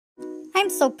I'm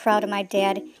so proud of my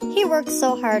dad. He worked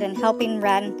so hard in helping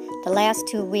Ren the last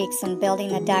 2 weeks in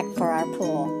building a deck for our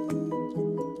pool.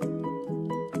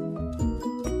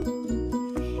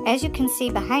 As you can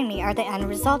see behind me are the end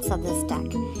results of this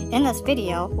deck. In this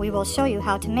video, we will show you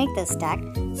how to make this deck,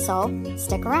 so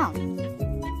stick around.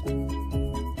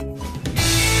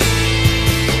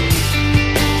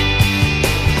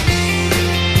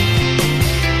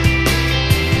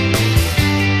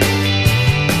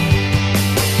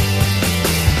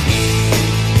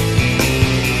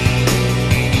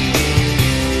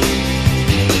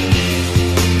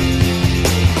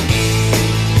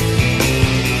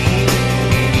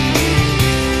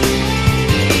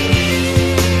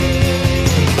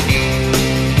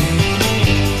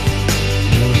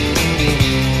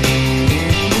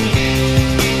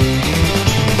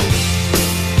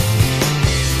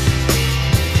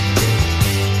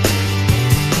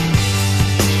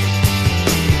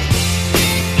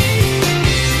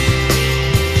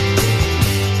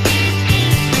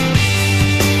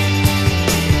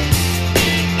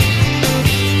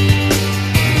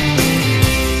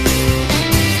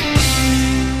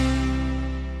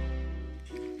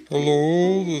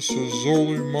 Hello, this is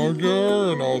Zoli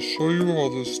Magyar, and I'll show you how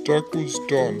this deck was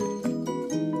done.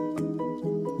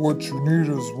 What you need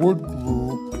is wood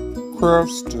glue,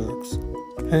 craft sticks,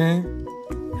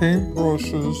 paint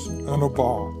brushes, and a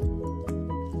box.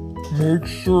 Make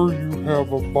sure you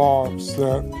have a box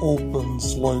that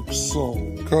opens like so.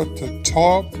 Cut the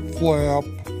top flap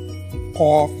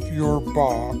off your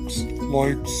box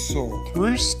like so.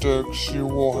 3 sticks you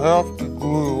will have to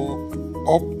glue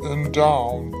up and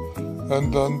down,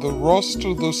 and then the rest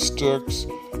of the sticks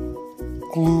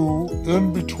glue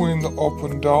in between the up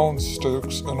and down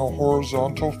sticks in a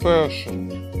horizontal fashion.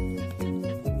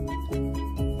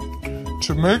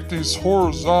 To make these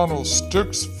horizontal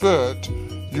sticks fit,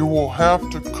 you will have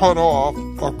to cut off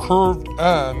a curved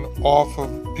end off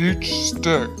of each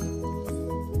stick.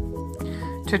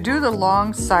 To do the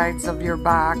long sides of your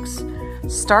box,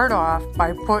 start off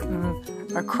by putting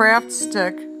a craft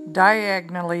stick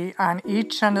diagonally on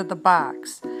each end of the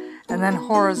box, and then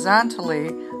horizontally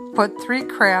put 3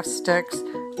 craft sticks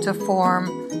to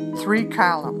form 3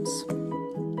 columns.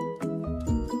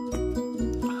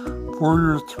 For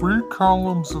your 3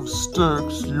 columns of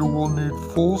sticks, you will need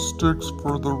full sticks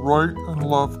for the right and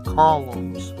left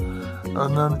columns,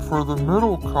 and then for the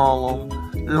middle column,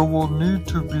 it will need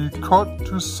to be cut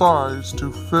to size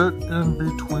to fit in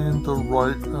between the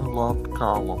right and left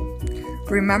column.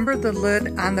 Remember the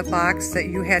lid on the box that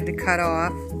you had to cut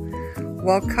off?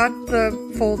 Well, cut the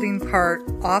folding part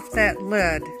off that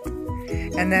lid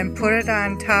and then put it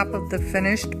on top of the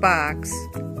finished box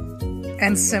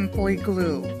and simply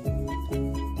glue.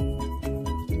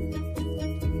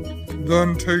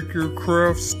 Then take your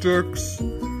craft sticks,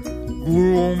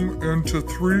 glue them into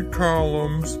 3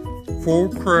 columns, full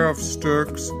craft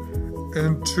sticks,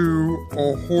 into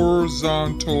a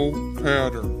horizontal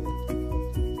pattern.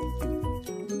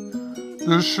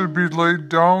 This should be laid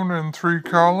down in 3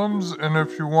 columns, and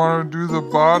if you want to do the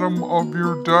bottom of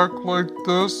your deck like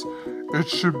this, it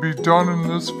should be done in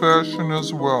this fashion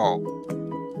as well.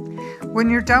 When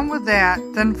you're done with that,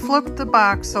 then flip the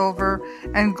box over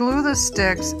and glue the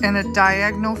sticks in a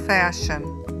diagonal fashion.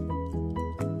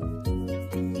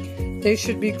 They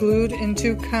should be glued in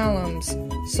 2 columns,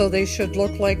 so they should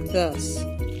look like this.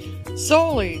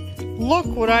 Zoli, look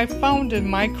what I found in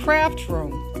my craft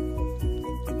room.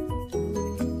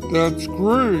 That's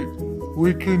great.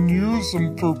 We can use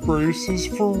them for braces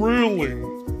for railing.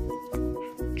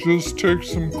 Just take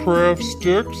some craft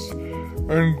sticks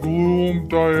and glue them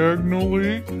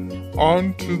diagonally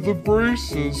onto the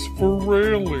braces for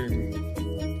railing.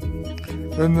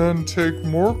 And then take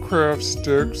more craft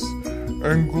sticks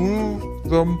and glue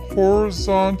them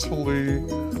horizontally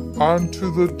onto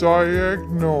the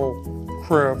diagonal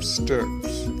craft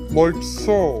sticks, like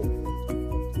so.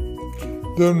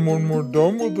 Then when we're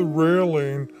done with the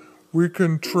railing, we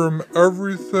can trim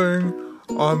everything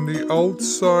on the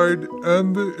outside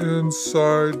and the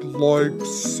inside like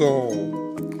so.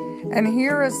 And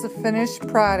here is the finished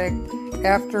product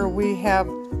after we have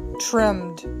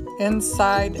trimmed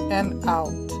inside and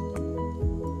out.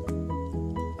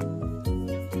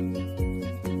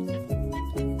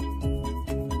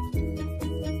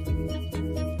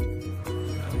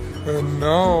 And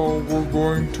now we're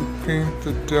going to paint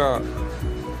the deck.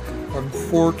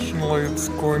 Unfortunately, it's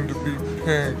going to be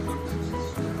pink,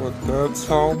 but that's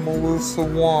how Melissa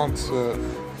wants it.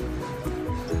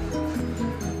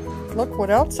 Look what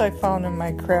else I found in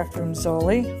my craft room,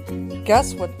 Zoli.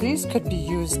 Guess what these could be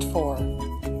used for?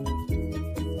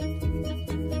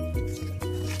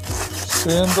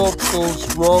 Sand up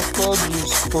those rough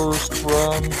edges first,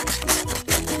 Ren.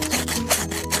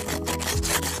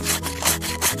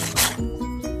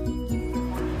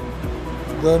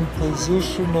 Then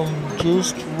position them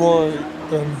just right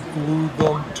and glue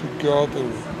them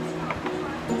together.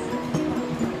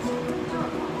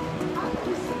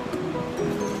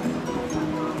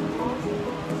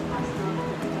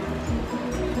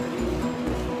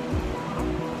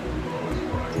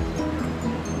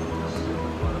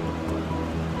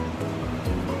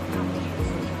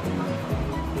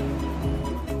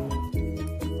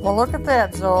 Well, look at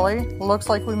that, Zoli. Looks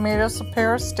like we made us a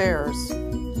pair of stairs.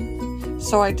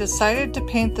 So I decided to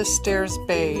paint the stairs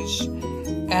beige,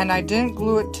 and I didn't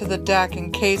glue it to the deck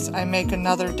in case I make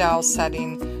another dowel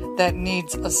setting that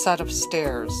needs a set of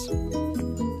stairs.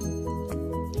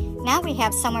 Now we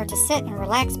have somewhere to sit and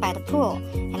relax by the pool,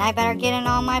 and I better get in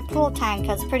all my pool time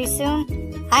because pretty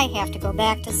soon I have to go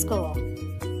back to school.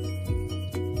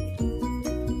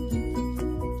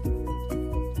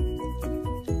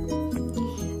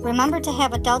 Remember to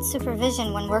have adult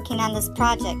supervision when working on this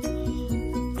project,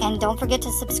 and don't forget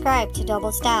to subscribe to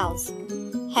Doble's Dowels.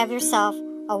 Have yourself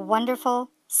a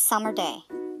wonderful summer day.